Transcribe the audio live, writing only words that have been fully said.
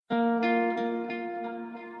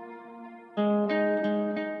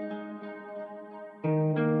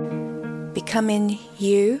Becoming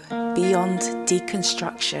you beyond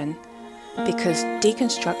deconstruction, because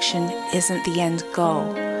deconstruction isn't the end goal.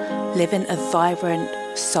 Living a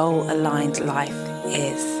vibrant, soul-aligned life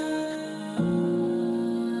is.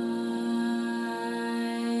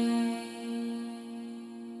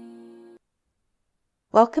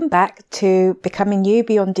 Welcome back to Becoming You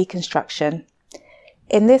Beyond Deconstruction.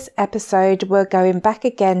 In this episode, we're going back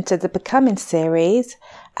again to the Becoming series,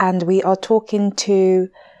 and we are talking to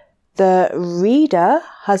the Reader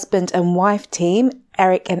husband and wife team,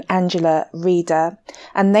 Eric and Angela Reader,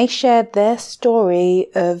 and they shared their story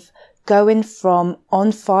of going from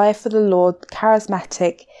on fire for the Lord,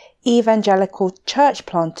 charismatic evangelical church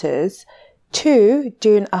planters to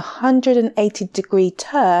doing a 180-degree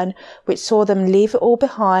turn, which saw them leave it all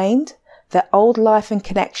behind, their old life and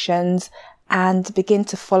connections, and begin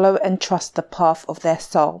to follow and trust the path of their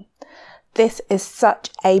soul. This is such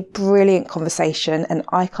a brilliant conversation, and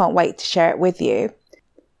I can't wait to share it with you.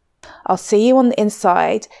 I'll see you on the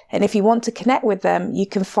inside, and if you want to connect with them, you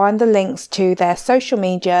can find the links to their social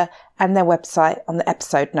media and their website on the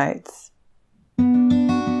episode notes.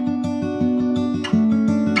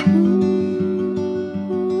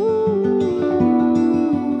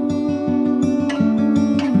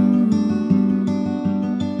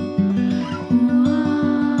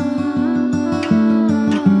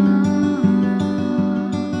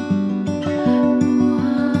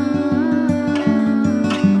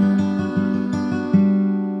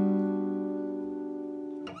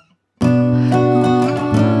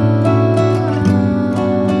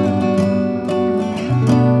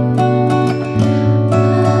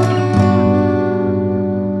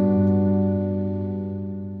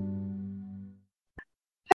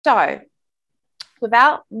 So,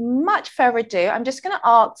 without much further ado, I'm just going to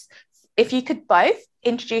ask if you could both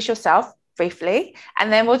introduce yourself briefly,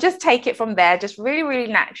 and then we'll just take it from there, just really,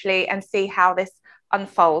 really naturally, and see how this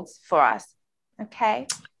unfolds for us. Okay?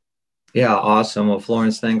 Yeah, awesome. Well,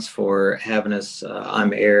 Florence, thanks for having us.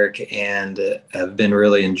 I'm Eric, and I've been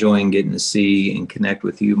really enjoying getting to see and connect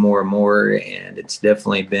with you more and more, and it's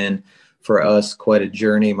definitely been for us quite a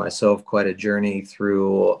journey, myself quite a journey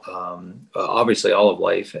through obviously all of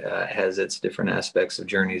life has its different aspects of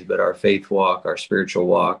journeys, but our faith walk, our spiritual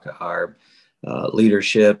walk, our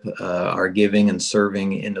leadership, our giving and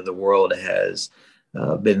serving into the world has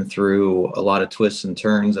been through a lot of twists and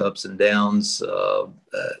turns, ups and downs, a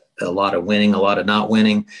lot of winning, a lot of not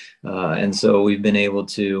winning, and so we've been able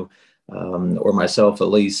to or myself at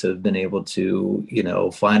least have been able to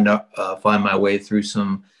find my way through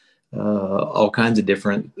some all kinds of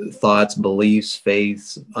different thoughts, beliefs,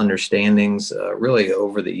 faiths, understandings, really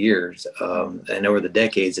over the years and over the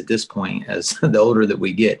decades at this point, as the older that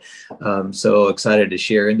we get. So excited to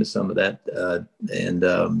share into some of that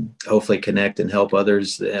and hopefully connect and help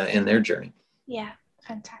others in their journey. Yeah,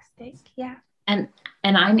 fantastic. Yeah. And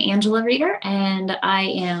I'm Angela Reader, and I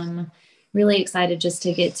am really excited just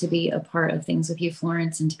to get to be a part of things with you,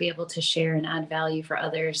 Florence, and to be able to share and add value for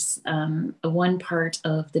others. One part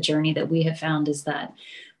of the journey that we have found is that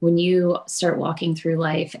when you start walking through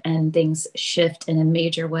life and things shift in a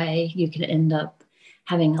major way, you can end up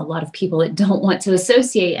having a lot of people that don't want to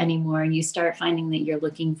associate anymore, and you start finding that you're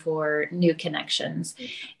looking for new connections.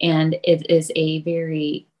 And it is a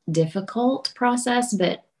very difficult process,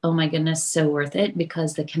 but oh my goodness, so worth it,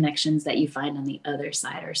 because the connections that you find on the other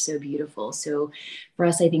side are so beautiful. So for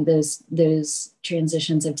us, I think those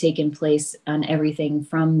transitions have taken place on everything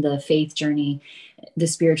from the faith journey, the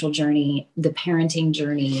spiritual journey, the parenting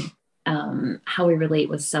journey, how we relate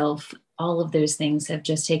with self. All of those things have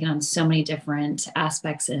just taken on so many different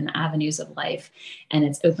aspects and avenues of life. And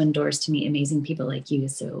it's opened doors to meet amazing people like you.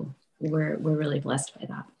 So we're really blessed by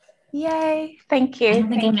that. Yay. Thank you. I don't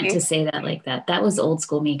think I meant to say that like that. That was old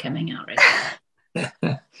school me coming out right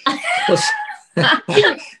now.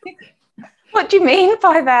 What do you mean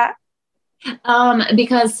by that?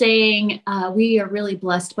 Because saying we are really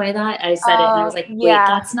blessed by that, I said it and I was like, wait,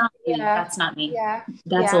 that's not me. That's not me.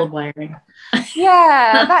 That's old wiring.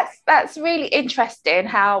 That's really interesting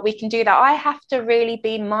how we can do that. I have to really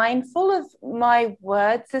be mindful of my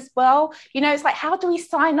words as well. It's like, how do we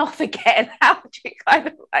sign off again? How do we kind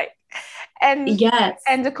of like end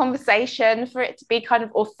a conversation for it to be kind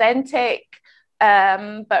of authentic,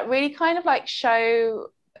 but really kind of like show,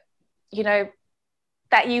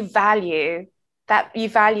 that you value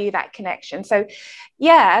that connection. So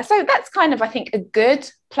that's kind of, I think, a good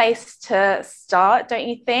place to start, don't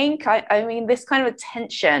you think? I mean, this kind of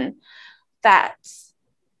attention that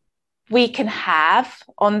we can have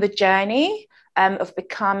on the journey of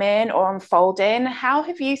becoming or unfolding. How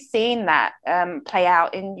have you seen that play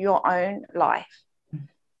out in your own life?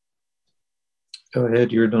 Go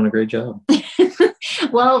ahead. You're doing a great job.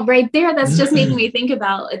 Well, right there, that's just making me think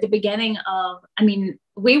about at the beginning of, I mean,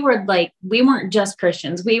 we weren't just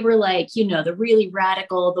Christians. We were like, the really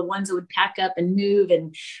radical, the ones that would pack up and move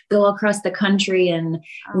and go across the country. And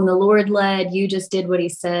when the Lord led, you just did what he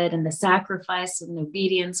said. And the sacrifice and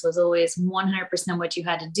obedience was always 100% what you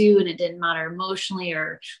had to do. And it didn't matter emotionally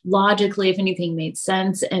or logically if anything made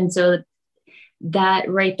sense. And so that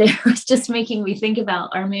right there was just making me think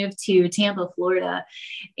about our move to Tampa, Florida.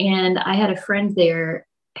 And I had a friend there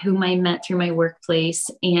whom I met through my workplace,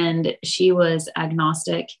 and she was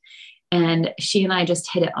agnostic, and she and I just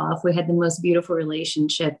hit it off. We had the most beautiful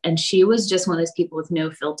relationship, and she was just one of those people with no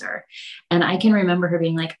filter. And I can remember her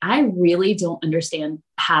being like, I really don't understand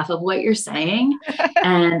half of what you're saying.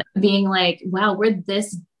 And being like, wow, we're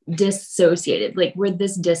this dissociated, like we're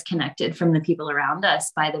this disconnected from the people around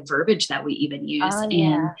us by the verbiage that we even use.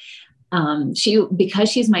 And because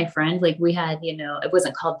she's my friend, like we had, it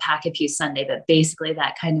wasn't called Pack a Pew Sunday, but basically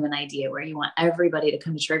that kind of an idea where you want everybody to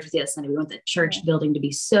come to church with you that Sunday. We want the church building to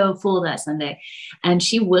be so full that Sunday. And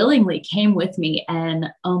she willingly came with me. And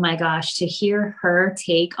oh my gosh, to hear her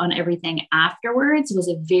take on everything afterwards was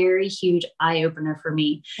a very huge eye opener for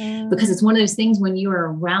me, because it's one of those things when you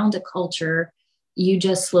are around a culture, you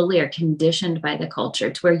just slowly are conditioned by the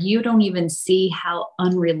culture to where you don't even see how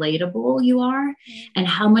unrelatable you are and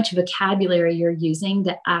how much vocabulary you're using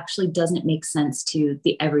that actually doesn't make sense to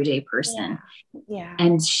the everyday person. Yeah.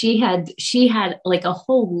 And she had like a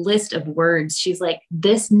whole list of words. She's like,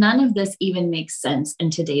 none of this even makes sense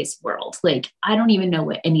in today's world. Like, I don't even know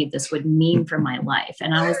what any of this would mean for my life.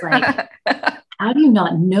 And I was like, how do you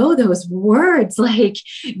not know those words? Like,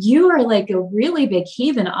 you are like a really big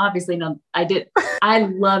heathen. Obviously, no, I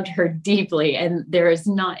loved her deeply, and there is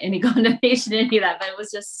not any condemnation in any of that, but it was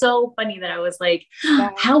just so funny that I was like,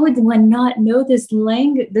 how would one not know this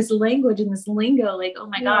language and this lingo? Like, oh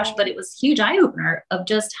my gosh, but it was a huge eye opener of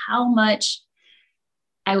just how much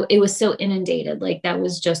it was so inundated. Like that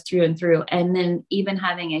was just through and through. And then even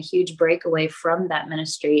having a huge breakaway from that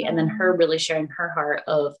ministry, and then her really sharing her heart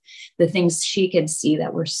of the things she could see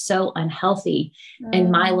that were so unhealthy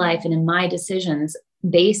in my life and in my decisions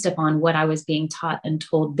based upon what I was being taught and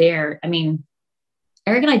told there. I mean,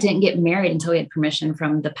 Eric and I didn't get married until we had permission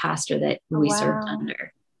from the pastor that we served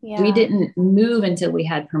under. We didn't move until we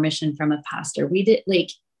had permission from a pastor. We did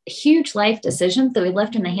like huge life decisions that we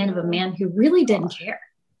left in the hand of a man who really didn't care.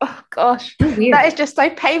 Oh gosh, that is just so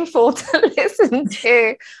painful to listen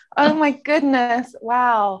to. Oh my goodness.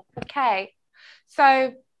 Wow. Okay.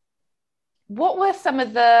 So what were some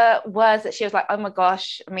of the words that she was like, oh my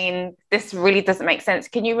gosh, I mean, this really doesn't make sense?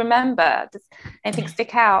 Can you remember? Does anything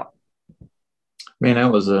stick out? Man,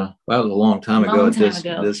 that was a long time ago at this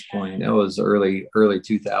point. That was early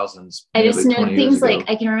 2000s. I just know things like,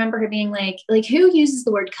 I can remember her being like who uses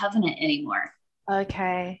the word covenant anymore?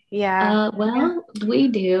 Okay. Yeah. We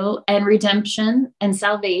do. And redemption and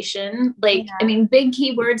salvation. I mean, big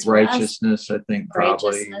keywords for righteousness, us. I think probably.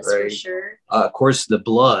 Righteousness, right? for sure. Of course, the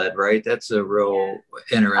blood, right? That's a real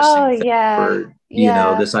interesting thing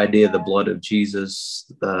for, this idea of the blood of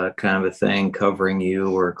Jesus, kind of a thing covering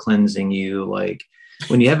you or cleansing you. Like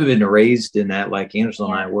when you haven't been raised in that, like Angela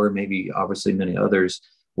and I were, maybe obviously many others,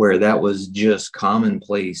 where that was just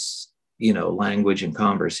commonplace, language and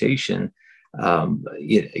conversation.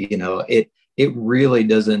 It really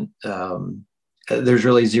doesn't, there's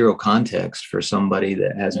really zero context for somebody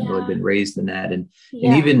that hasn't really been raised in that. And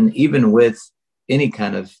even with any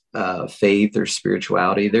kind of faith or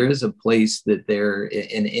spirituality, there is a place that there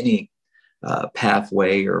in any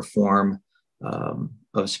pathway or form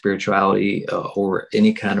of spirituality or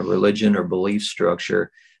any kind of religion or belief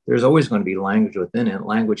structure. There's always going to be language within it.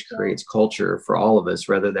 Language creates culture for all of us,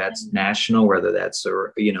 whether that's national, whether that's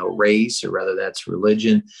race, or whether that's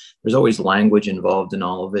religion. There's always language involved in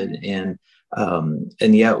all of it. And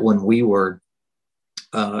yet when we were,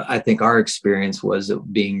 I think our experience was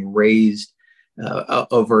being raised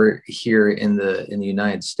over here in the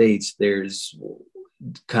United States. There's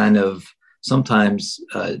kind of sometimes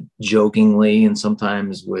jokingly and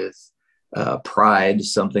sometimes with pride,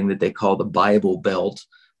 something that they call the Bible Belt.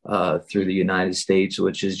 Through the United States,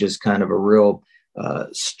 which is just kind of a real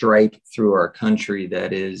stripe through our country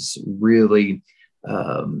that is really,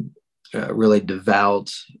 really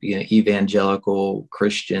devout, evangelical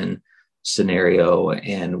Christian scenario,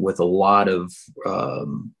 and with a lot of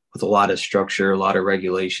structure, a lot of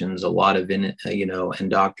regulations, a lot of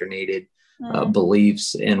indoctrinated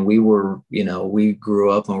beliefs. And we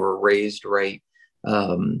grew up and were raised right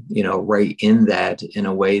in that, in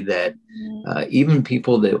a way that even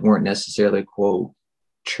people that weren't necessarily, quote,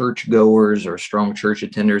 church goers or strong church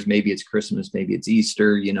attenders. Maybe it's Christmas, maybe it's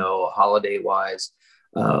Easter, holiday wise,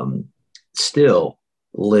 still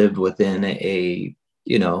lived within a,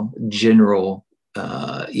 general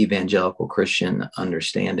evangelical Christian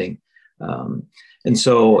understanding. And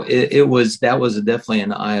so that was definitely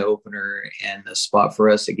an eye opener and a spot for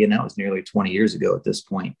us. Again, that was nearly 20 years ago at this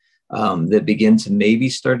point, that began to maybe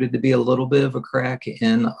started to be a little bit of a crack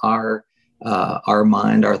in our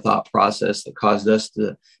mind, our thought process, that caused us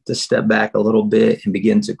to step back a little bit and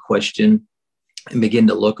begin to question and begin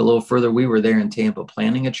to look a little further. We were there in Tampa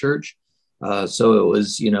planning a church. So it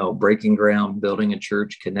was, breaking ground, building a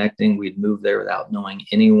church, connecting. We'd moved there without knowing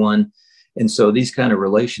anyone. And so these kind of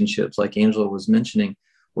relationships, like Angela was mentioning,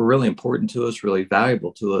 were really important to us, really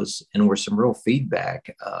valuable to us, and were some real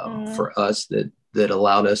feedback for us that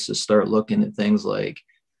allowed us to start looking at things like,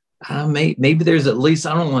 maybe there's at least,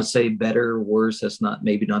 I don't want to say better or worse. That's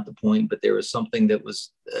maybe not the point, but there was something that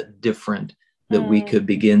was different that we could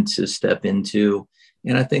begin to step into.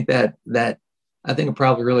 And I think that it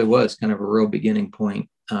probably really was kind of a real beginning point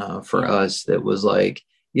for us that was like,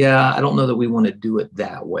 I don't know that we want to do it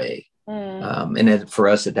that way. And for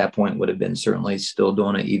us at that point would have been certainly still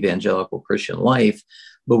doing an evangelical Christian life,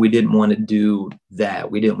 but we didn't want to do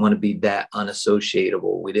that. We didn't want to be that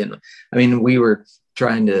unassociatable. We were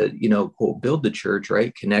trying to, quote, build the church,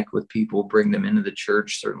 right? Connect with people, bring them into the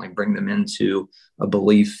church, certainly bring them into a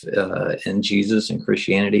belief in Jesus and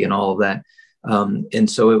Christianity and all of that. And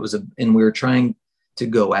so and we were trying to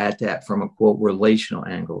go at that from a, quote, relational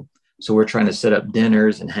angle. So we're trying to set up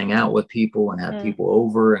dinners and hang out with people and have people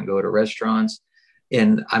over and go to restaurants.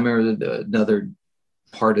 And I remember another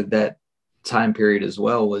part of that time period as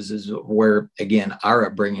well is where, again, our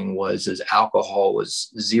upbringing is alcohol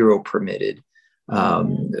was zero permitted. No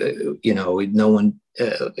one,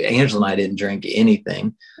 Angela and I didn't drink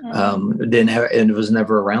anything. And it was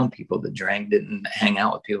never around people that drank, didn't hang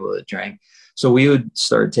out with people that drank. So we would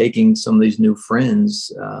start taking some of these new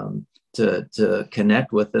friends, to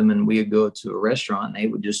connect with them. And we would go to a restaurant and they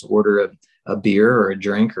would just order a beer or a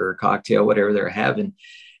drink or a cocktail, whatever they're having.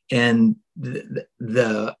 And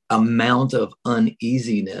the amount of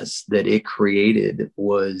uneasiness that it created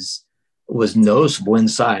was noticeable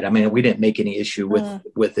inside. I mean, we didn't make any issue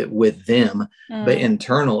with it with them, but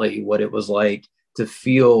internally what it was like to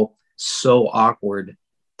feel so awkward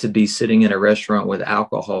to be sitting in a restaurant with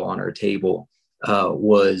alcohol on our table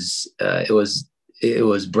it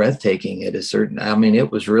was breathtaking at a certain,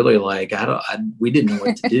 it was really like, we didn't know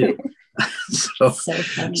what to do.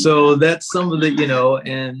 So that's some of the,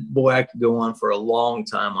 and boy, I could go on for a long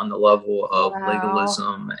time on the level of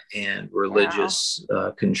legalism and religious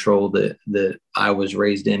control that I was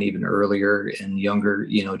raised in even earlier in younger,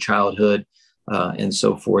 childhood and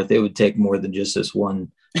so forth. It would take more than just this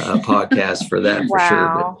one podcast for that, for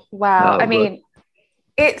sure. But,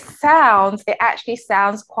 it actually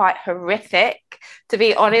sounds quite horrific, to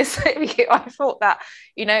be honest with you. I thought that,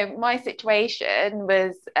 my situation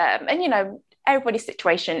was, and everybody's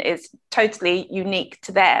situation is totally unique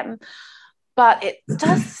to them, but it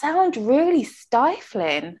does sound really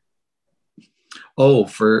stifling. Oh,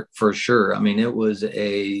 for sure. It was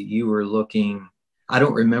you were looking, I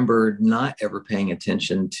don't remember not ever paying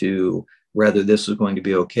attention to whether this was going to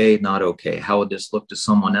be okay, not okay. How would this look to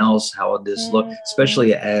someone else? How would this look,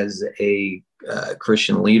 especially as a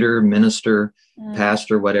Christian leader, minister,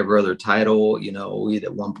 pastor, whatever other title, he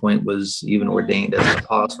at one point was even ordained as an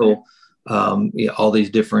apostle, all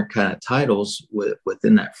these different kind of titles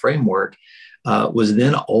within that framework. Was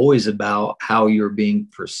then always about how you're being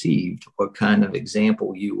perceived, what kind of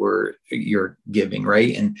example you're giving,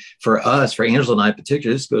 right? And for us, for Angela and I in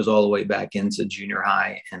particular, this goes all the way back into junior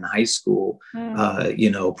high and high school,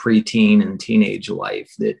 preteen and teenage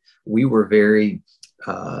life, that we were very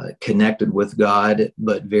connected with God,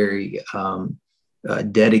 but very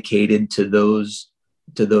dedicated to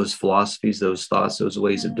those philosophies, those thoughts, those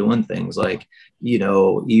ways of doing things. Like,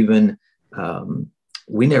 even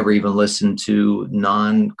we never even listened to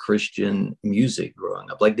non-Christian music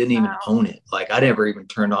growing up, like didn't even own it. Like I never even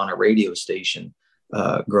turned on a radio station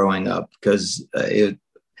growing up, because it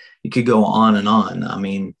could go on and on.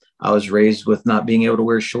 I was raised with not being able to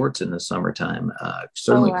wear shorts in the summertime.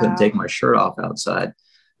 Certainly couldn't take my shirt off outside.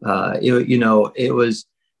 It was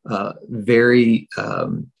very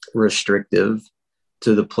restrictive,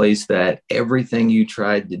 to the place that everything you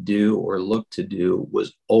tried to do or look to do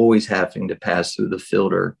was always having to pass through the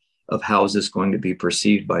filter of how is this going to be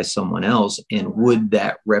perceived by someone else, and would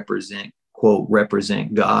that represent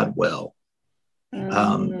God well.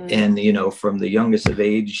 And from the youngest of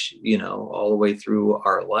age, all the way through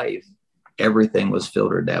our life, everything was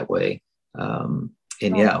filtered that way.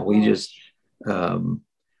 And yeah, we just,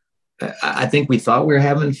 I think we thought we were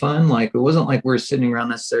having fun. Like, it wasn't like we were sitting around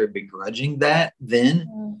necessarily begrudging that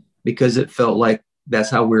then, because it felt like that's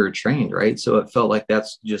how we were trained, right? So it felt like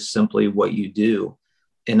that's just simply what you do.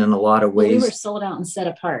 And in a lot of ways, we were sold out and set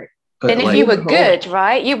apart. And if you were good,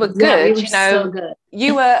 right? You were good, we were so good.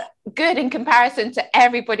 You were good in comparison to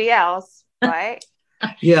everybody else, right?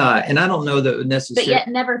 Yeah. And I don't know that necessarily. But yet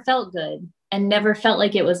never felt good and never felt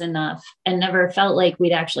like it was enough and never felt like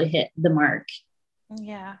we'd actually hit the mark.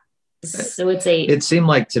 Yeah. So it seemed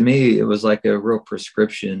like to me, it was like a real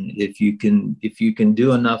prescription. If you can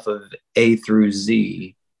do enough of A through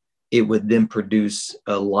Z, it would then produce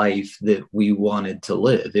a life that we wanted to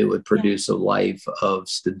live. It would produce a life of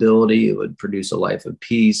stability. It would produce a life of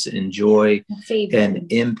peace and joy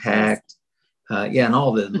and impact. And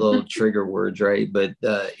all the little trigger words, right? But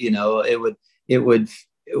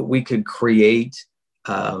we could create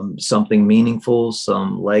something meaningful,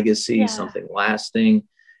 some legacy, something lasting.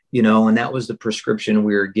 And that was the prescription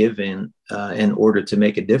we were given in order to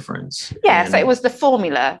make a difference. Yeah, so it was the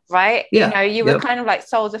formula, right? Yeah, you were kind of like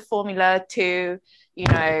sold a formula to,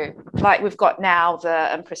 like we've got now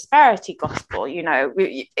the prosperity gospel.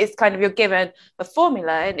 It's kind of, you're given a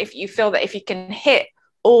formula, and if you feel that if you can hit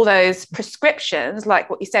all those prescriptions, like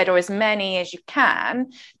what you said, or as many as you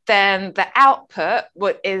can, then the output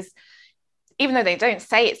is, even though they don't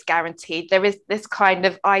say it's guaranteed, there is this kind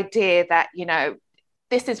of idea that,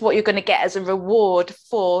 this is what you're going to get as a reward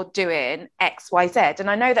for doing X, Y, Z. And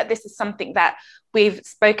I know that this is something that we've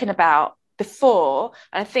spoken about before.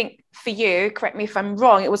 And I think for you, correct me if I'm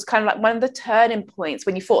wrong, it was kind of like one of the turning points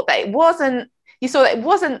when you thought that it wasn't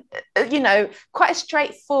quite as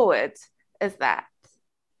straightforward as that.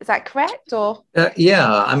 Is that correct? Or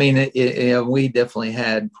yeah, I mean, we definitely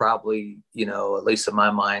had probably, at least in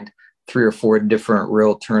my mind, 3 or 4 different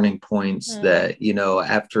real turning points that,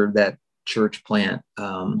 after that church plant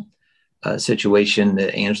situation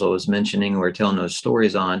that Angela was mentioning, we're telling those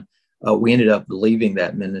stories on, we ended up leaving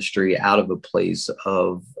that ministry out of a place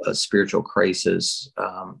of a spiritual crisis.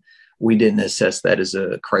 We didn't assess that as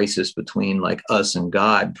a crisis between like us and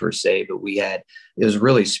God per se, but it was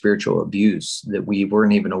really spiritual abuse that we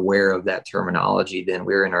weren't even aware of that terminology then.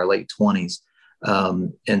 We were in our late 20s.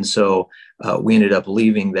 And so we ended up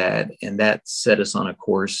leaving that, and that set us on a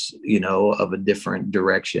course, of a different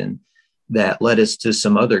direction that led us to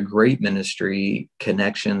some other great ministry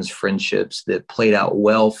connections, friendships that played out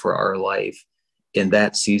well for our life in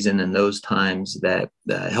that season and those times that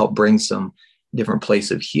helped bring some different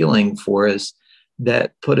place of healing for us,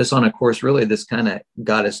 that put us on a course really that's kind of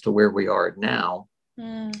got us to where we are now.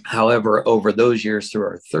 However, over those years through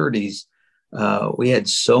our 30s, we had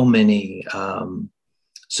so many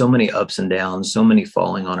ups and downs, so many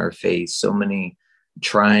falling on our face, so many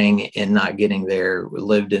trying and not getting there. We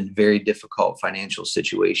lived in very difficult financial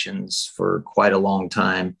situations for quite a long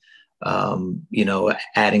time.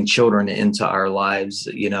 Adding children into our lives,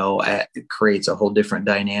 it creates a whole different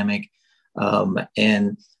dynamic,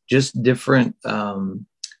 and just different,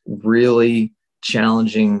 really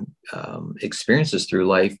challenging experiences through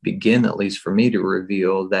life begin, at least for me, to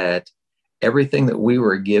reveal that everything that we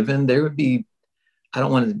were given, there would be,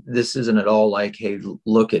 this isn't at all like, hey,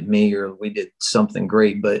 look at me, or we did something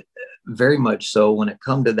great, but very much so when it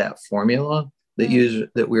come to that formula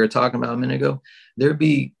that we were talking about a minute ago, there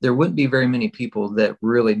wouldn't be very many people that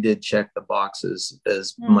really did check the boxes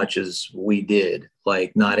as much as we did.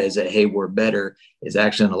 Like, not as a, hey, we're better, is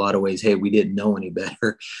actually in a lot of ways, hey, we didn't know any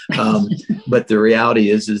better. But the reality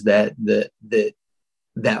is that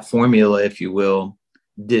that formula, if you will,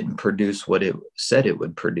 didn't produce what it said it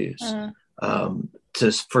would produce.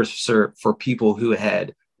 For people who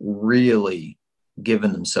had really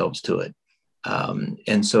given themselves to it.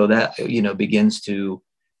 And so that, begins to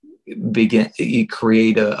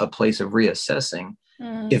create a place of reassessing.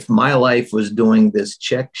 If my life was doing this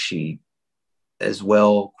check sheet as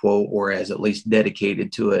well, quote, or as at least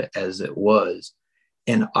dedicated to it as it was,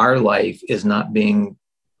 and our life is not being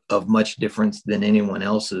of much difference than anyone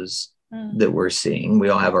else's that we're seeing. We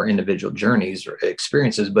all have our individual journeys or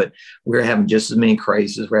experiences, but we're having just as many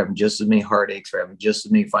crises. We're having just as many heartaches. We're having just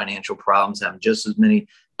as many financial problems, having just as many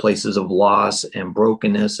places of loss and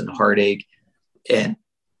brokenness and heartache. And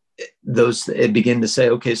it began to say,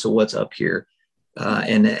 okay, so what's up here?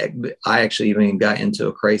 And I actually even got into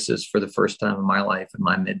a crisis for the first time in my life in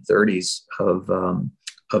my mid 30s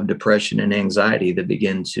of depression and anxiety that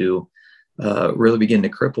began to really begin to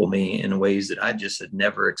cripple me in ways that I just had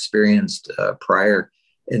never experienced prior,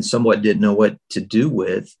 and somewhat didn't know what to do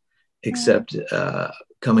with, except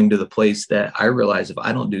coming to the place that I realized if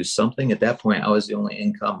I don't do something, at that point, I was the only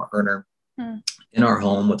income earner in our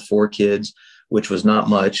home with 4 kids, which was not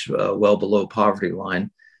much, well below poverty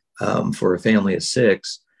line for a family of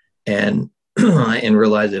 6. And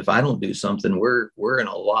realize if I don't do something, we're in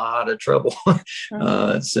a lot of trouble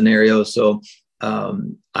scenario. So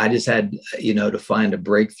I just had, to find a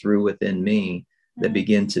breakthrough within me that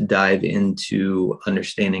began to dive into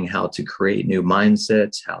understanding how to create new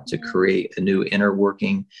mindsets, how to create a new inner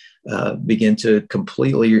working, begin to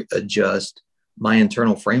completely adjust my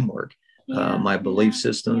internal framework, my belief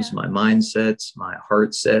systems, my mindsets, my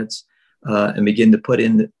heart sets, and begin to put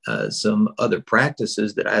in some other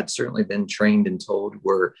practices that I had certainly been trained and told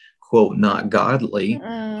were, quote, not godly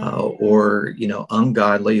or,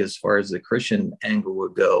 ungodly as far as the Christian angle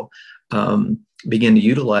would go. Begin to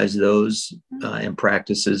utilize those and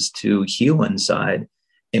practices to heal inside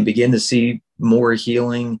and begin to see more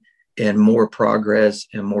healing and more progress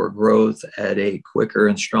and more growth at a quicker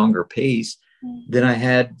and stronger pace than I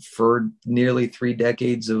had for nearly 3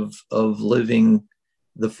 decades of living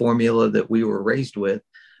the formula that we were raised with.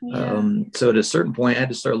 So at a certain point, I had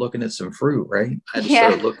to start looking at some fruit, right? I had to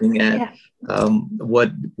start looking at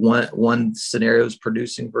what one scenario is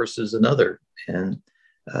producing versus another. And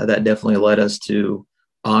that definitely led us to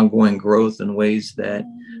ongoing growth in ways that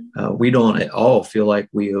we don't at all feel like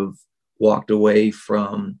we have walked away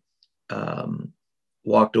from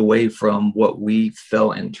what we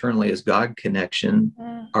felt internally as God connection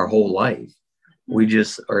our whole life. We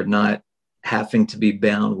just are not having to be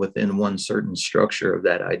bound within one certain structure of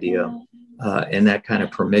that idea. And that kind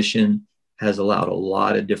of permission has allowed a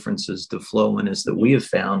lot of differences to flow in us that we have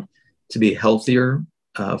found to be healthier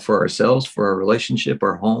for ourselves, for our relationship,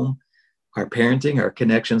 our home, our parenting, our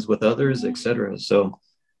connections with others, etc. So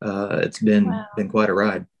it's been quite a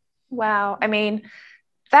ride. Wow. I mean,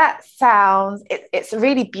 that sounds, it's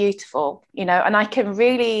really beautiful, and I can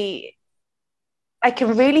really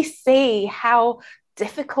see how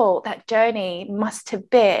difficult that journey must have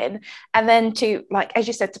been. And then to, like, as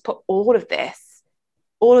you said, to put all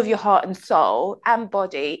of your heart and soul and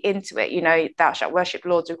body into it, thou shalt worship the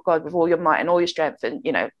Lord your God with all your might and all your strength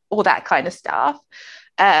and, all that kind of stuff.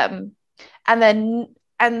 And then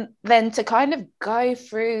to kind of go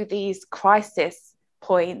through these crisis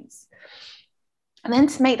points and then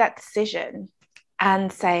to make that decision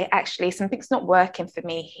and say, actually, something's not working for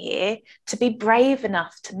me here, to be brave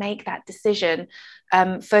enough to make that decision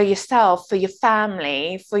for yourself, for your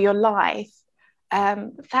family, for your life.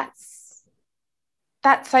 That's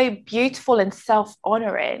so beautiful and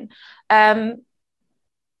self-honoring. Can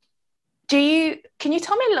you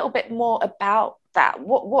tell me a little bit more about that?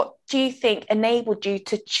 What do you think enabled you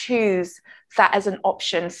to choose that as an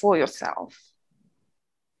option for yourself?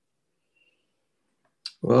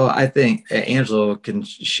 Well, I think Angela can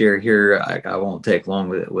share here. I won't take long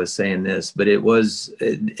with saying this, but it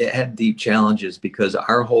had deep challenges because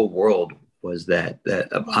our whole world was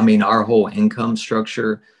our whole income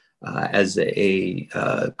structure as a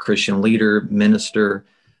Christian leader, minister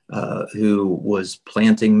who was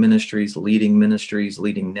planting ministries, leading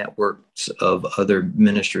networks of other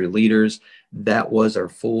ministry leaders. That was our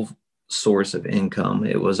full source of income.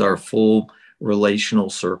 It was our full relational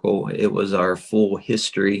circle. It was our full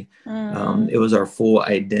history. It was our full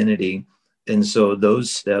identity. And so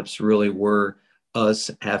those steps really were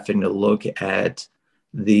us having to look at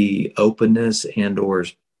the openness and or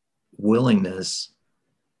willingness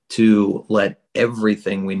to let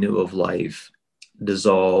everything we knew of life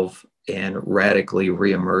dissolve and radically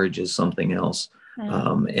reemerge as something else.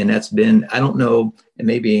 And that's been, I don't know, and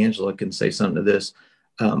maybe Angela can say something to this,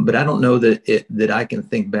 but I don't know that I can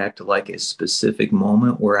think back to like a specific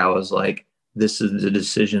moment where I was like, this is the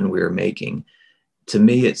decision we were making. To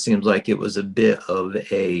me, it seems like it was a bit of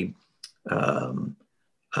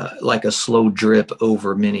like a slow drip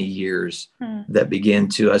over many years that began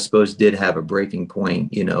to, I suppose, did have a breaking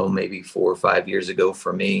point, maybe 4 or 5 years ago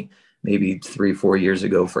for me, maybe 3, 4 years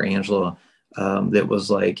ago for Angela, that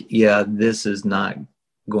was like, yeah, this is not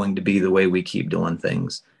going to be the way we keep doing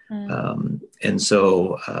things. And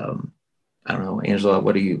so, I don't know, Angela,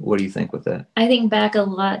 what do you think with that? I think back a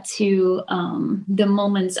lot to the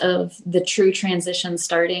moments of the true transition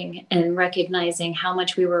starting and recognizing how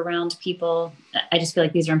much we were around people. I just feel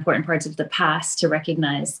like these are important parts of the past to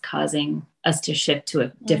recognize, causing us to shift to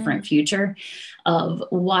a different future, of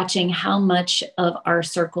watching how much of our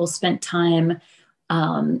circle spent time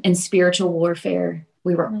in spiritual warfare.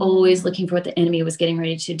 We were always looking for what the enemy was getting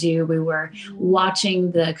ready to do. We were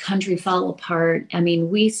watching the country fall apart. I mean,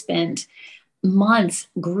 we spent months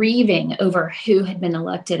grieving over who had been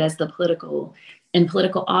elected as the political in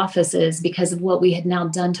political offices because of what we had now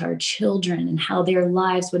done to our children and how their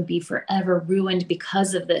lives would be forever ruined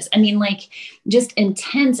because of this. I mean, like just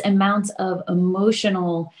intense amounts of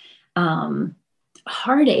emotional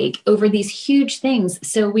heartache over these huge things.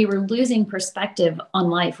 So we were losing perspective on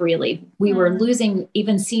life, really. We were losing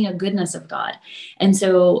even seeing a goodness of God. And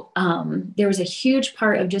so there was a huge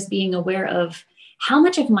part of just being aware of how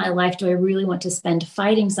much of my life do I really want to spend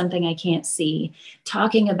fighting something I can't see,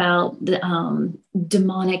 talking about the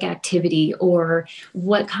demonic activity, or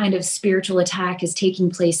what kind of spiritual attack is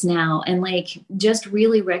taking place now. And like, just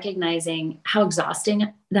really recognizing how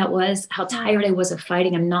exhausting that was, how tired I was of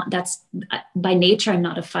fighting. By nature, I'm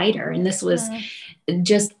not a fighter. And this was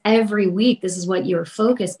just every week, this is what your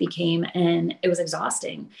focus became. And it was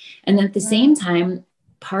exhausting. And then at the same time,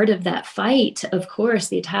 part of that fight, of course,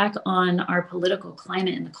 the attack on our political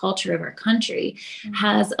climate and the culture of our country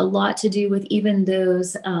has a lot to do with even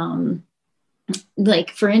those,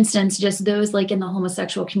 like, for instance, just those like in the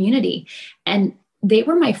homosexual community. And they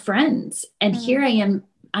were my friends. And here I am,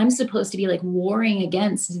 I'm supposed to be like warring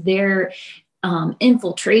against their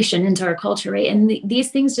infiltration into our culture, right? And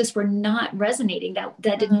these things just were not resonating.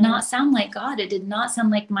 That did not sound like God. It did not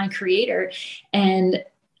sound like my creator. And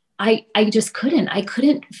I just couldn't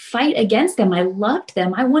fight against them. I loved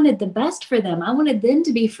them. I wanted the best for them. I wanted them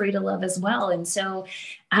to be free to love as well. And so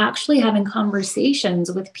actually having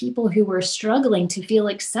conversations with people who were struggling to feel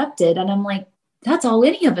accepted. And I'm like, that's all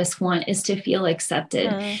any of us want, is to feel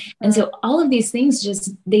accepted. And so all of these things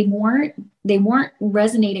just, they weren't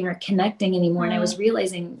resonating or connecting anymore. And I was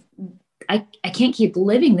realizing I can't keep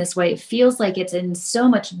living this way. It feels like it's in so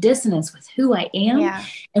much dissonance with who I am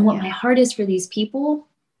and what my heart is for these people.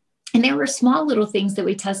 And there were small little things that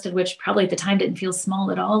we tested, which probably at the time didn't feel small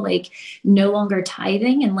at all, like no longer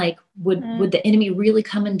tithing. And like, would the enemy really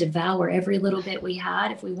come and devour every little bit we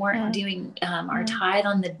had if we weren't doing our tithe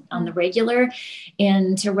on the regular?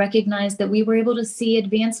 And to recognize that we were able to see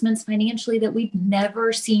advancements financially that we'd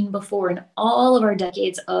never seen before in all of our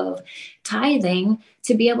decades of tithing,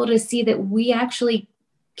 to be able to see that we actually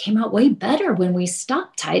came out way better when we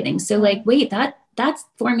stopped tithing. So like, wait, that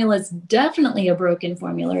formula is definitely a broken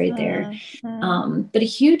formula right there. But a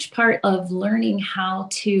huge part of learning how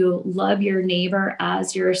to love your neighbor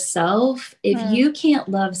as yourself, if you can't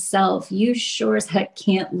love self, you sure as heck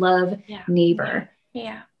can't love neighbor.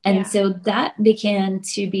 And so that began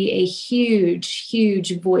to be a huge,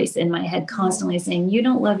 huge voice in my head, constantly saying, you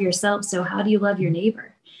don't love yourself, so how do you love your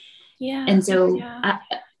neighbor? And so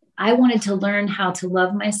I wanted to learn how to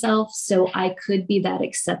love myself so I could be that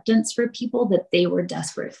acceptance for people that they were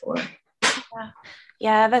desperate for.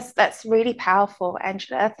 Yeah, that's really powerful,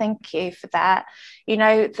 Angela. Thank you for that. You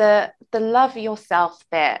know, the love yourself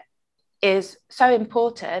bit is so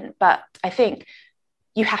important, but I think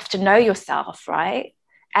you have to know yourself, right?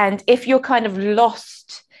 And if you're kind of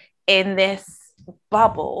lost in this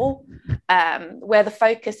bubble where the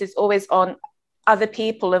focus is always on other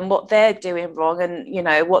people and what they're doing wrong and, you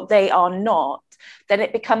know, what they are not, then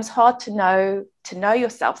it becomes hard to know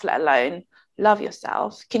yourself, let alone love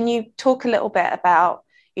yourself. Can you talk a little bit about,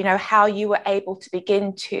 you know, how you were able to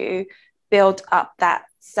begin to build up that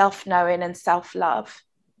self-knowing and self-love?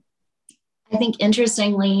 I think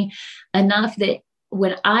interestingly enough that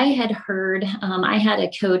when I had heard, I had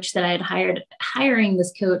a coach that I had hiring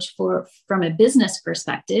this coach from a business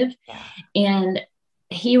perspective. And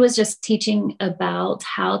he was just teaching about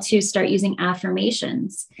how to start using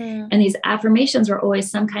affirmations. And these affirmations were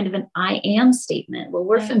always some kind of an I am statement. Well,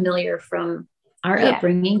 we're familiar from our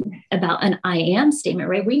upbringing about an I am statement,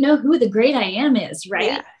 right? We know who the great I am is,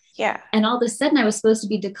 right? And all of a sudden I was supposed to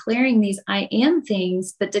be declaring these I am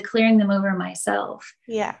things, but declaring them over myself.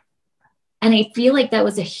 And I feel like that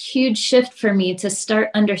was a huge shift for me to start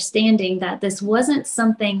understanding that this wasn't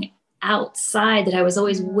something outside that I was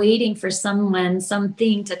always waiting for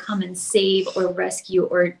something to come and save or rescue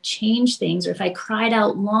or change things. Or if I cried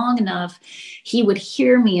out long enough, he would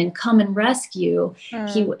hear me and come and rescue.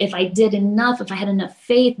 If I did enough, if I had enough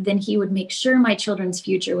faith, then he would make sure my children's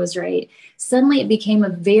future was right. Suddenly it became a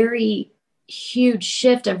very huge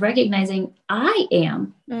shift of recognizing I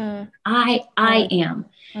am. I am.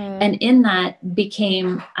 And in that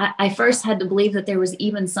became, I first had to believe that there was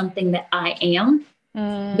even something that I am.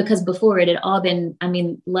 Because before it had all been, I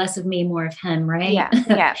mean, less of me, more of him, right?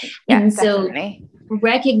 And so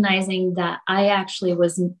recognizing that I actually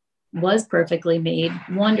was perfectly made,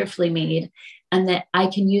 wonderfully made, and that I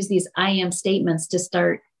can use these I am statements to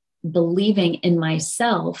start believing in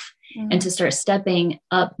myself and to start stepping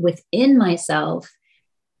up within myself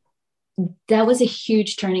that was a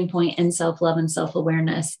huge turning point in self-love and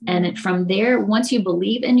self-awareness. And from there, once you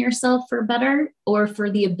believe in yourself for better, or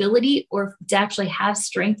for the ability, or to actually have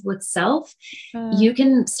strength with self, you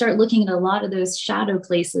can start looking at a lot of those shadow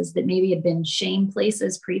places that maybe had been shame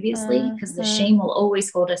places previously, because the shame will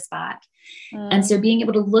always hold us back. And so being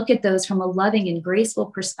able to look at those from a loving and graceful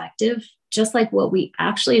perspective, just like what we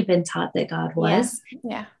actually have been taught that God was,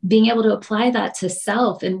 being able to apply that to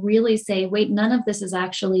self and really say, wait, none of this is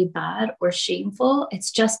actually bad or shameful.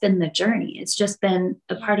 It's just been the journey. It's just been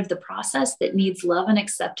a part of the process that needs love and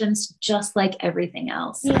acceptance, just like everything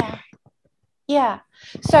else. Yeah.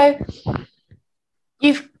 So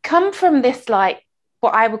you've come from this, like,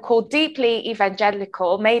 what I would call deeply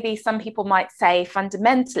evangelical, maybe some people might say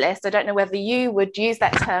fundamentalist. I don't know whether you would use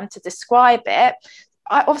that term to describe it.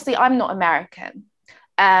 Obviously, I'm not American.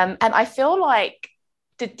 And I feel like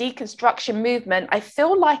the deconstruction movement, I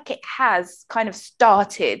feel like it has kind of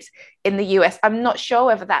started in the US. I'm not sure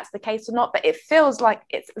whether that's the case or not, but it feels like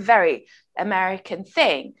it's a very American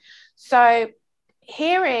thing. So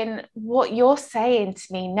hearing what you're saying to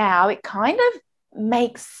me now, it kind of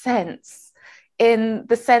makes sense, in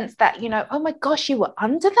the sense that, you know, oh my gosh, you were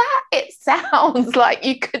under that? It sounds like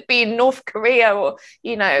you could be in North Korea, or,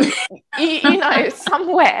 you know, you know,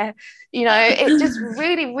 somewhere, you know, it just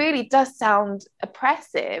really, really does sound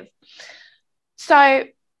oppressive. So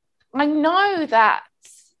I know that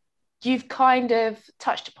you've kind of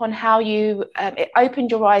touched upon how you, it opened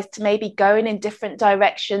your eyes to maybe going in different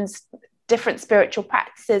directions, different spiritual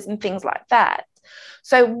practices and things like that.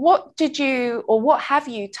 So what did you, or what have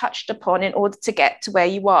you touched upon in order to get to where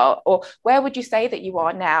you are, or where would you say that you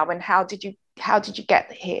are now, and how did you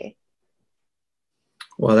get here?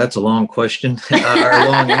 Well, that's a long question, or a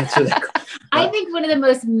long answer. I think one of the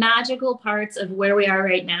most magical parts of where we are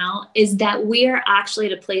right now is that we are actually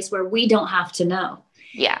at a place where we don't have to know.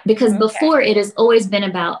 Yeah. Because before, it has always been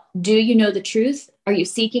about, do you know the truth? Are you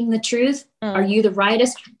seeking the truth? Are you the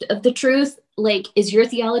rightest of the truth? Like, is your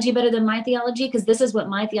theology better than my theology? Because this is what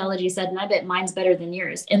my theology said, and I bet mine's better than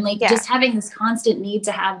yours. And like, just having this constant need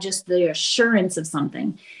to have just the assurance of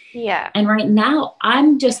something. Yeah. And right now,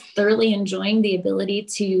 I'm just thoroughly enjoying the ability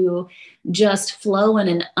to just flow in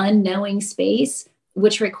an unknowing space,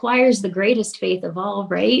 which requires the greatest faith of all,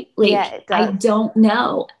 right? Like, I don't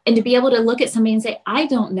know. And to be able to look at somebody and say, I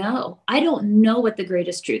don't know. I don't know what the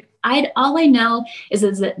greatest truth. All I know is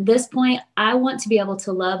at this point, I want to be able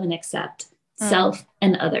to love and accept self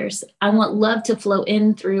and others. I want love to flow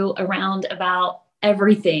in, through, around, about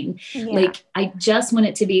everything. Like, I just want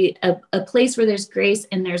it to be a place where there's grace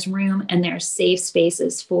and there's room and there's safe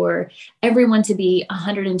spaces for everyone to be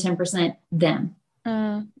 110% them.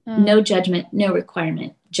 No judgment, no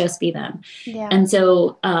requirement, just be them. And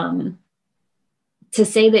so to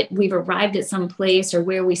say that we've arrived at some place or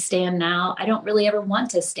where we stand now, I don't really ever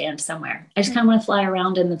want to stand somewhere. I just kind of want to fly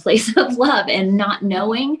around in the place of love and not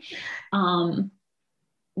knowing,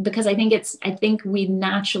 because I think we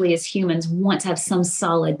naturally as humans want to have some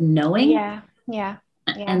solid knowing.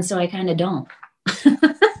 And so I kind of don't.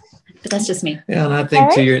 But that's just me. Yeah, and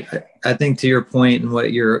I think to your point and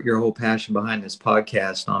what your whole passion behind this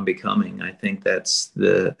podcast on becoming, I think that's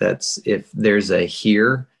if there's a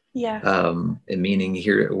here, meaning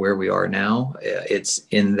here where we are now, it's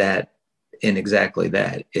in exactly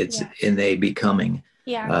that. It's in a becoming.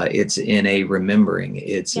 It's in a remembering.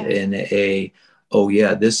 It's in a, oh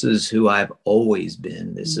yeah, this is who I've always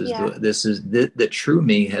been. This is the true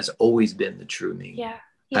me has always been the true me.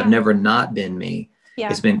 I've never not been me.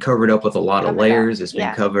 It's been covered up with a lot of layers. It's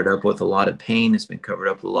been covered up with a lot of pain. It's been covered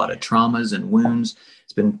up with a lot of traumas and wounds.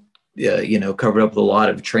 It's been, covered up with a lot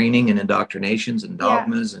of training and indoctrinations and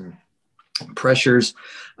dogmas and pressures.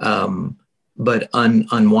 But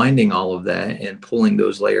unwinding all of that and pulling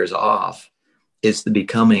those layers off is the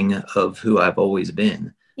becoming of who I've always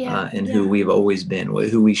been, and who we've always been,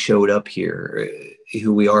 who we showed up here,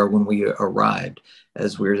 who we are when we arrived.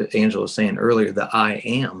 As Angela was saying earlier, the I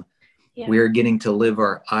am. We are getting to live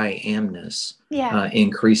our I amness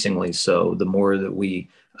increasingly. So the more that we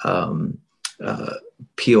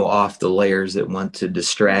peel off the layers that want to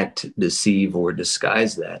distract, deceive, or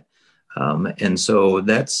disguise that. And so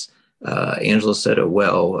that's, Angela said it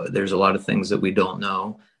well, there's a lot of things that we don't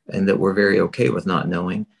know and that we're very okay with not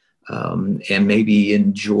knowing, and maybe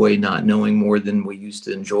enjoy not knowing more than we used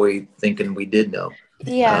to enjoy thinking we did know.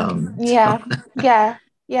 I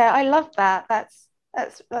love that.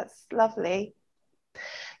 That's lovely.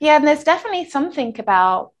 And there's definitely something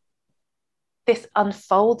about this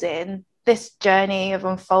unfolding, this journey of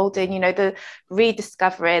unfolding, the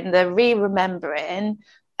rediscovering, the re-remembering,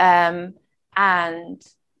 and I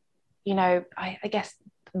guess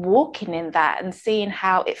walking in that and seeing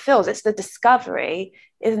how it feels. It's the discovery,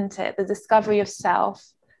 isn't it? The discovery of self.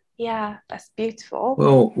 Yeah, that's beautiful.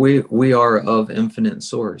 Well, we are of infinite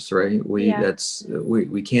source, right? Yeah.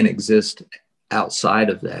 We can't exist outside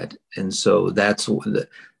of that, and so that's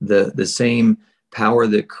the same power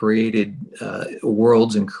that created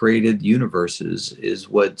worlds and created universes is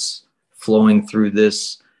what's flowing through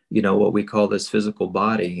this, what we call this physical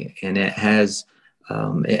body, and it has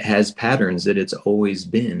patterns that it's always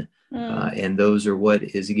been, and those are what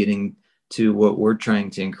is getting to what we're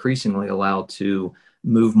trying to increasingly allow to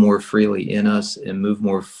move more freely in us and move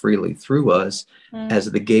more freely through us as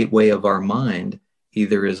the gateway of our mind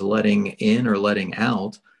either is letting in or letting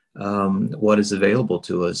out what is available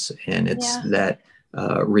to us. And it's that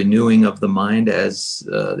renewing of the mind, as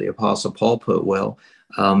the Apostle Paul put well.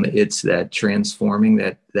 It's that transforming,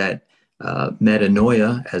 that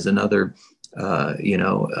metanoia, as another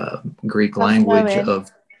Greek language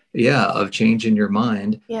of changing your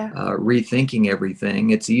mind, rethinking everything.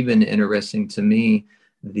 It's even interesting to me,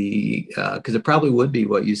 because it probably would be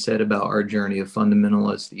what you said about our journey of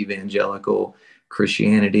fundamentalist evangelical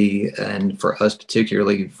Christianity, and for us,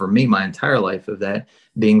 particularly for me, my entire life of that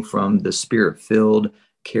being from the spirit-filled,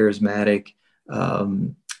 charismatic,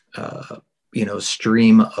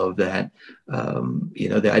 stream of that.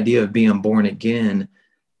 The idea of being born again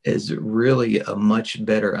is really a much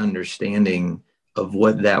better understanding of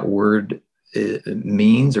what that word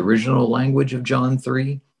means. Original language of John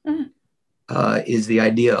 3 is the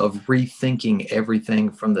idea of rethinking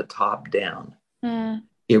everything from the top down.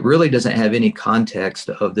 It really doesn't have any context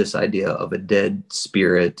of this idea of a dead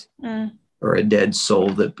spirit or a dead soul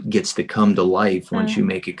that gets to come to life once you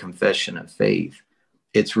make a confession of faith.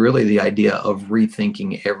 It's really the idea of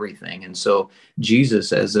rethinking everything. And so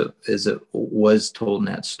Jesus, as it was told in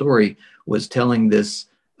that story, was telling this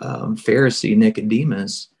Pharisee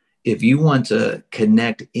Nicodemus, if you want to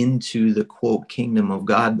connect into the quote kingdom of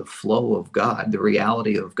God, the flow of God, the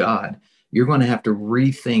reality of God, you're going to have to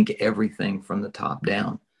rethink everything from the top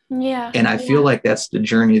down. Yeah. And I feel like that's the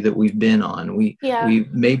journey that we've been on. We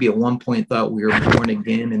maybe at one point thought we were born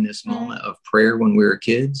again in this moment of prayer when we were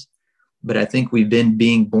kids, but I think we've been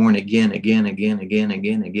being born again. And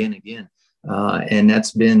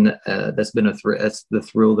that's the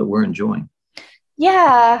thrill that we're enjoying.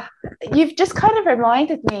 Yeah, you've just kind of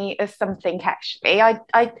reminded me of something, actually. I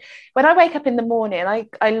when I wake up in the morning,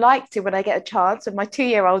 I like to, when I get a chance, and my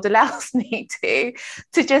 2-year-old allows me to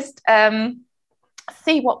just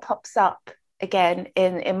see what pops up again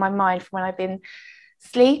in my mind from when I've been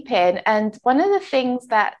sleeping. And one of the things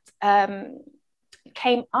that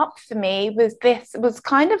came up for me was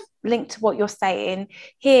kind of linked to what you're saying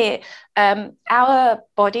here. Our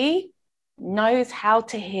body knows how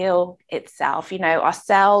to heal itself. Our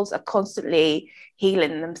cells are constantly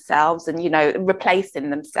healing themselves and replacing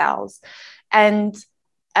themselves. And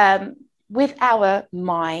with our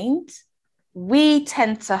mind, we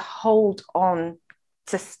tend to hold on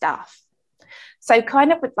to stuff. So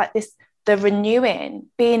kind of with like this, the renewing,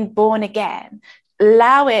 being born again,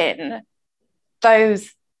 allowing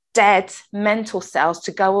those dead mental cells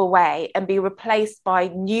to go away and be replaced by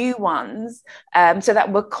new ones, so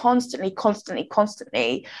that we're constantly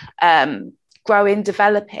growing,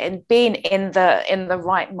 developing, being in the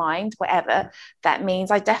right mind, whatever that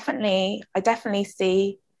means. I definitely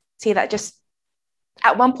see that. Just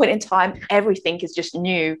at one point in time, everything is just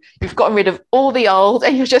new. You've gotten rid of all the old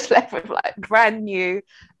and you're just left with like brand new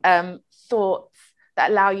thoughts that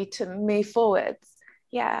allow you to move forwards.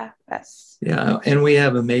 And we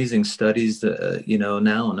have amazing studies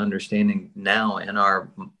now, and understanding now in our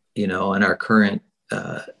current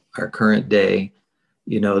day,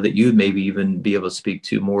 that you'd maybe even be able to speak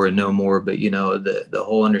to more and know more, but the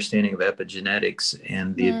whole understanding of epigenetics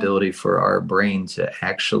and the ability for our brain to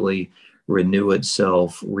actually renew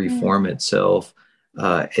itself, reform itself,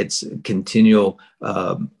 it's continual,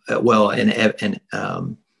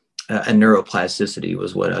 and neuroplasticity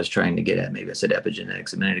was what I was trying to get at. Maybe I said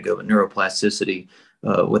epigenetics a minute ago, but neuroplasticity,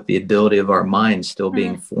 with the ability of our mind still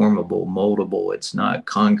being formable, moldable. It's not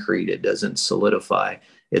concrete. It doesn't solidify.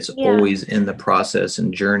 It's always in the process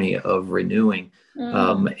and journey of renewing.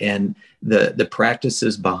 And the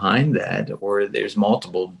practices behind that, or there's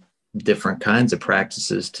multiple different kinds of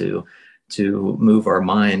practices to move our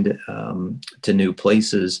mind to new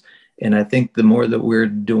places. And I think the more that we're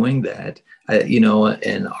doing that,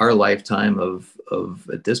 in our lifetime of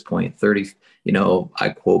at this point 30, I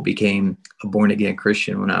quote, became a born again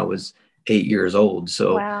Christian when I was 8 years old.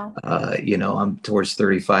 So, wow. I'm towards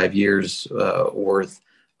 35 years worth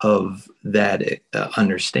of that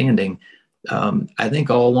understanding. I think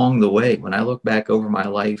all along the way, when I look back over my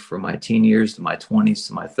life from my teen years to my 20s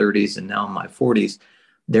to my 30s and now in my 40s,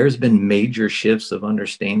 there's been major shifts of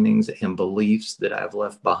understandings and beliefs that I've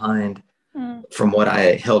left behind from what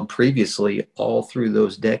I held previously all through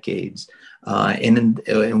those decades. And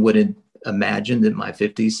would imagine that my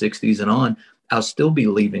 50s, 60s, and on, I'll still be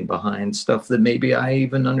leaving behind stuff that maybe I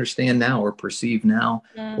even understand now or perceive now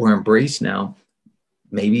or embrace now.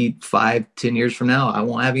 Maybe 5-10 years from now, I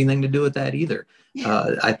won't have anything to do with that either.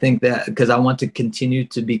 I think that because I want to continue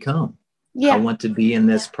to become. I want to be in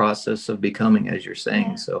this process of becoming, as you're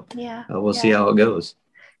saying. So we'll see how it goes.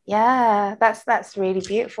 Yeah, that's really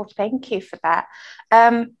beautiful. Thank you for that.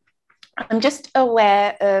 I'm just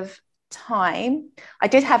aware of time. I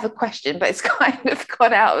did have a question, but it's kind of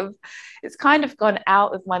gone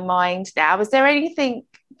out of my mind now. Is there anything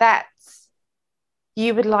that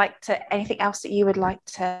you would like to, anything else that you would like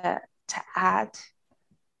to add?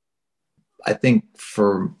 I think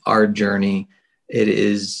for our journey, it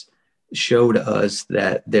is showed us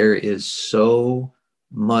that there is so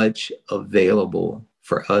much available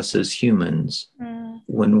for us as humans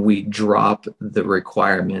when we drop the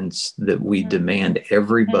requirements that we demand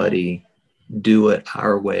everybody do it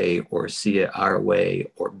our way or see it our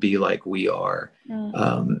way or be like we are,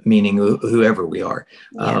 meaning whoever we are.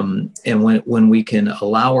 And when we can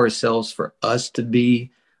allow ourselves for us to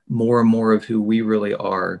be more and more of who we really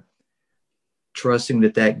are, trusting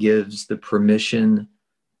that gives the permission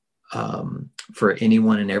for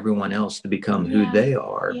anyone and everyone else to become who they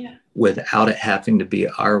are without it having to be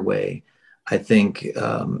our way. I think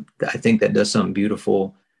that does something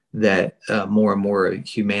beautiful that more and more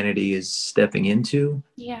humanity is stepping into,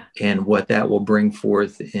 and what that will bring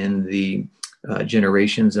forth in the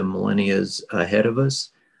generations and millennia ahead of us,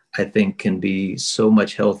 I think can be so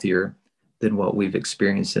much healthier than what we've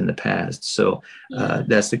experienced in the past. So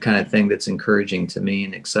that's the kind of thing that's encouraging to me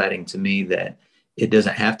and exciting to me, that it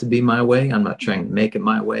doesn't have to be my way. I'm not trying to make it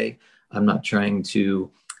my way. I'm not trying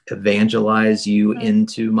to evangelize you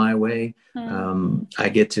into my way. I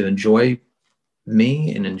get to enjoy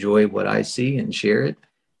me and enjoy what I see and share it.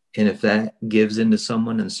 And if that gives into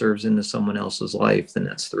someone and serves into someone else's life, then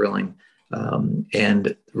that's thrilling.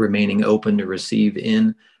 And remaining open to receive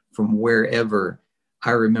in from wherever.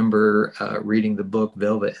 I remember reading the book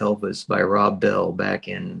Velvet Elvis by Rob Bell back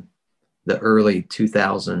in the early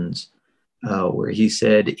 2000s, where he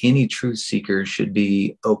said any truth seeker should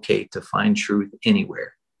be okay to find truth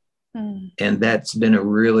anywhere. And that's been a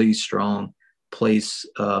really strong place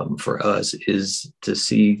for us, is to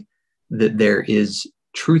see that there is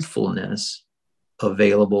truthfulness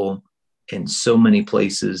available in so many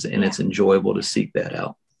places, and it's enjoyable to seek that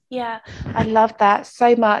out. Yeah, I love that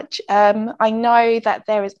so much. I know that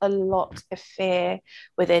there is a lot of fear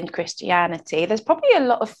within Christianity. There's probably a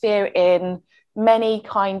lot of fear in many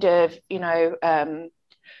kind of,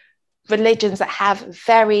 religions that have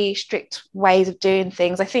very strict ways of doing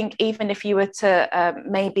things. I think even if you were to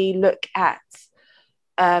maybe look at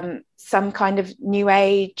some kind of new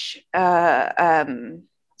age, I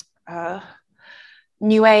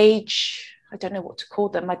don't know what to call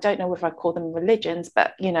them. I don't know whether I call them religions,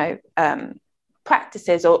 but,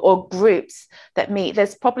 practices or groups that meet.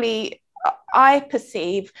 There's probably, I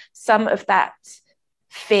perceive some of that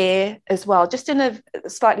fear as well, just in a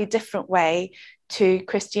slightly different way to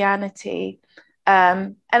Christianity.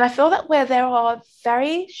 And I feel that where there are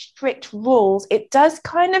very strict rules, it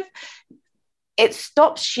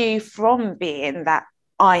stops you from being that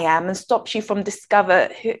I am, and stops you from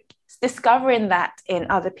discovering that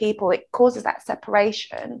in other people. It causes that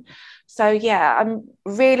separation. So I'm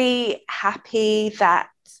really happy that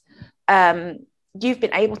you've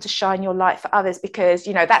been able to shine your light for others, because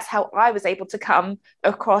that's how I was able to come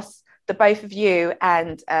across the both of you,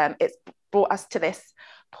 and it's brought us to this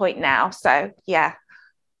point now. So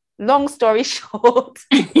long story short.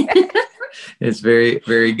 It's very,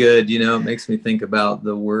 very good. It makes me think about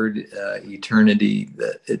the word eternity.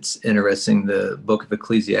 That it's interesting. The book of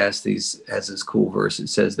Ecclesiastes has this cool verse. It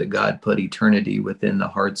says that God put eternity within the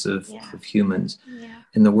hearts of humans.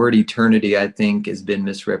 And the word eternity, I think, has been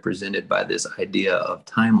misrepresented by this idea of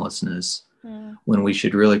timelessness, when we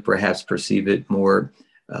should really perhaps perceive it more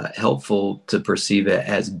helpful to perceive it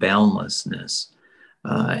as boundlessness.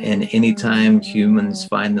 And anytime humans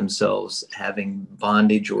find themselves having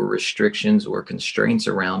bondage or restrictions or constraints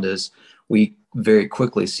around us, we very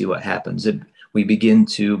quickly see what happens. We begin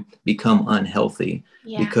to become unhealthy,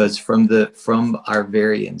 because from our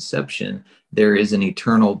very inception, there is an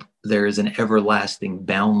everlasting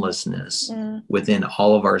boundlessness within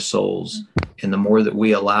all of our souls. And the more that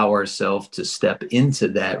we allow ourselves to step into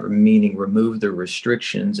that, meaning remove the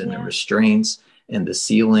restrictions and the restraints and the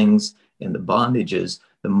ceilings and the bondages,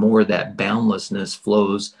 the more that boundlessness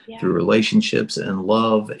flows through relationships and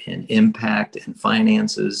love and impact and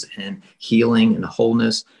finances and healing and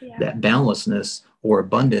wholeness. That boundlessness or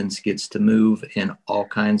abundance gets to move in all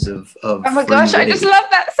kinds of oh my gosh, ways. I just love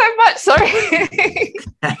that so much. Sorry.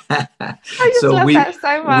 I just love that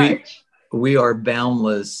so much. We are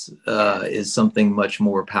boundless is something much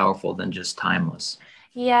more powerful than just timeless.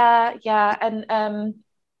 Yeah. And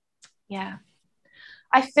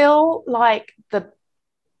I feel like the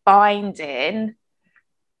binding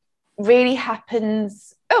really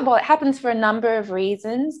happens. Oh, well, it happens for a number of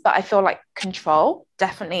reasons, but I feel like control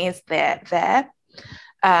definitely is there.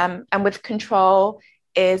 And with control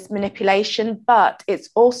is manipulation, but it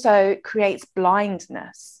also creates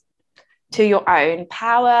blindness to your own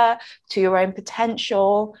power, to your own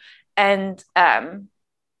potential, and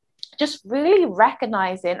just really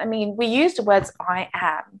recognizing. I mean, we use the words "I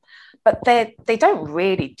am," but they don't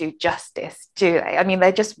really do justice, do they? I mean,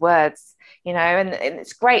 they're just words, and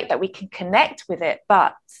it's great that we can connect with it,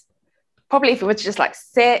 but probably if we were to just like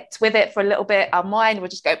sit with it for a little bit, our mind would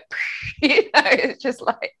just go, it's just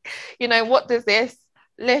like, what does this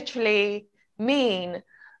literally mean?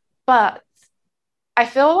 But I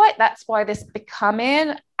feel like that's why this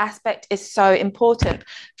becoming aspect is so important.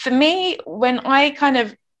 For me, when I kind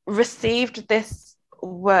of received this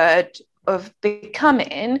word of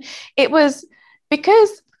becoming, it was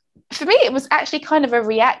because for me, it was actually kind of a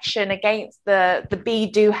reaction against the be,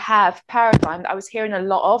 do, have paradigm that I was hearing a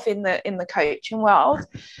lot of in the coaching world.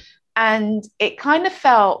 And it kind of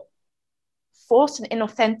felt forced and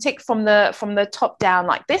inauthentic from the top down,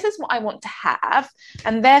 like, this is what I want to have,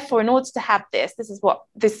 and therefore in order to have this is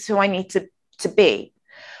who I need to be.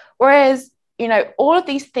 Whereas, all of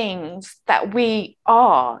these things that we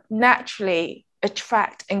are naturally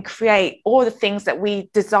attract and create, all the things that we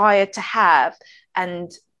desire to have and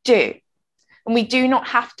do, and we do not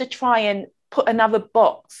have to try and put another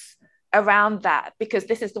box around that, because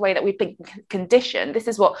this is the way that we've been conditioned. This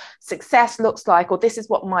is what success looks like, or this is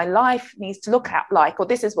what my life needs to look like, or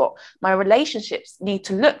this is what my relationships need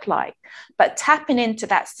to look like. But tapping into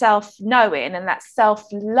that self-knowing and that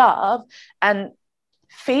self-love and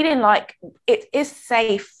feeling like it is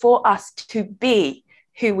safe for us to be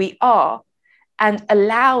who we are, and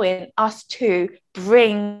allowing us to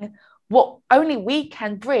bring what only we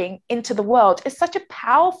can bring into the world, is such a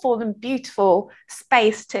powerful and beautiful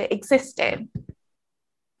space to exist in.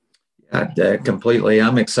 Completely.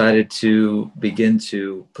 I'm excited to begin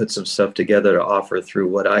to put some stuff together to offer through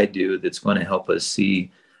what I do that's going to help us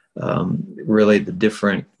see really the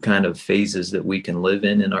different kind of phases that we can live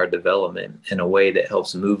in our development, in a way that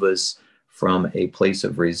helps move us from a place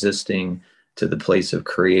of resisting to the place of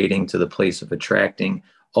creating, to the place of attracting,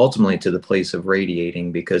 ultimately to the place of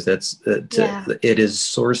radiating, because it is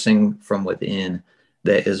sourcing from within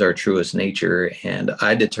that is our truest nature. And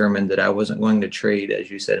I determined that I wasn't going to trade, as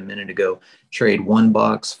you said a minute ago, trade one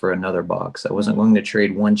box for another box. I wasn't going to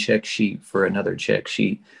trade one check sheet for another check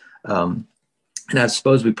sheet. And I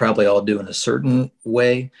suppose we probably all do in a certain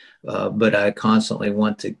way, but I constantly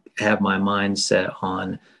want to have my mind set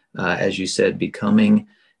on, as you said, becoming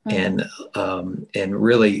and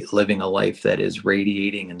really living a life that is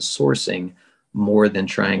radiating and sourcing more than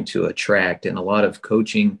trying to attract. And a lot of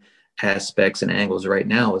coaching aspects and angles right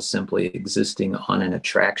now is simply existing on an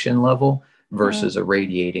attraction level versus a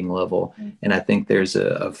radiating level. And I think there's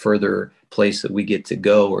a further place that we get to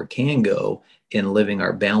go, or can go, in living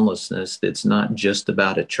our boundlessness, that's not just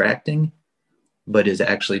about attracting, but is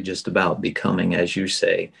actually just about becoming, as you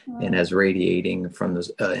say, and as radiating from this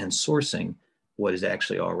and sourcing what is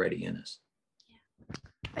actually already in us.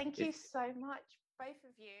 Thank you so much, both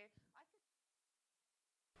of you.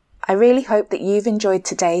 I really hope that you've enjoyed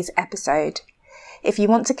today's episode. If you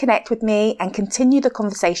want to connect with me and continue the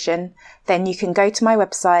conversation, then you can go to my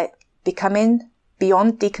website,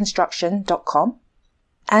 becomingbeyonddeconstruction.com.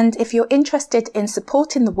 And if you're interested in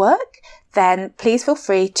supporting the work, then please feel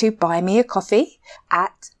free to buy me a coffee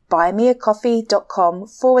at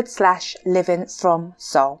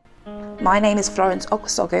buymeacoffee.com/livingfromsoul. My name is Florence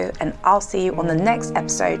Okosogu, and I'll see you on the next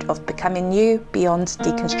episode of Becoming You Beyond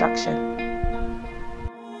Deconstruction.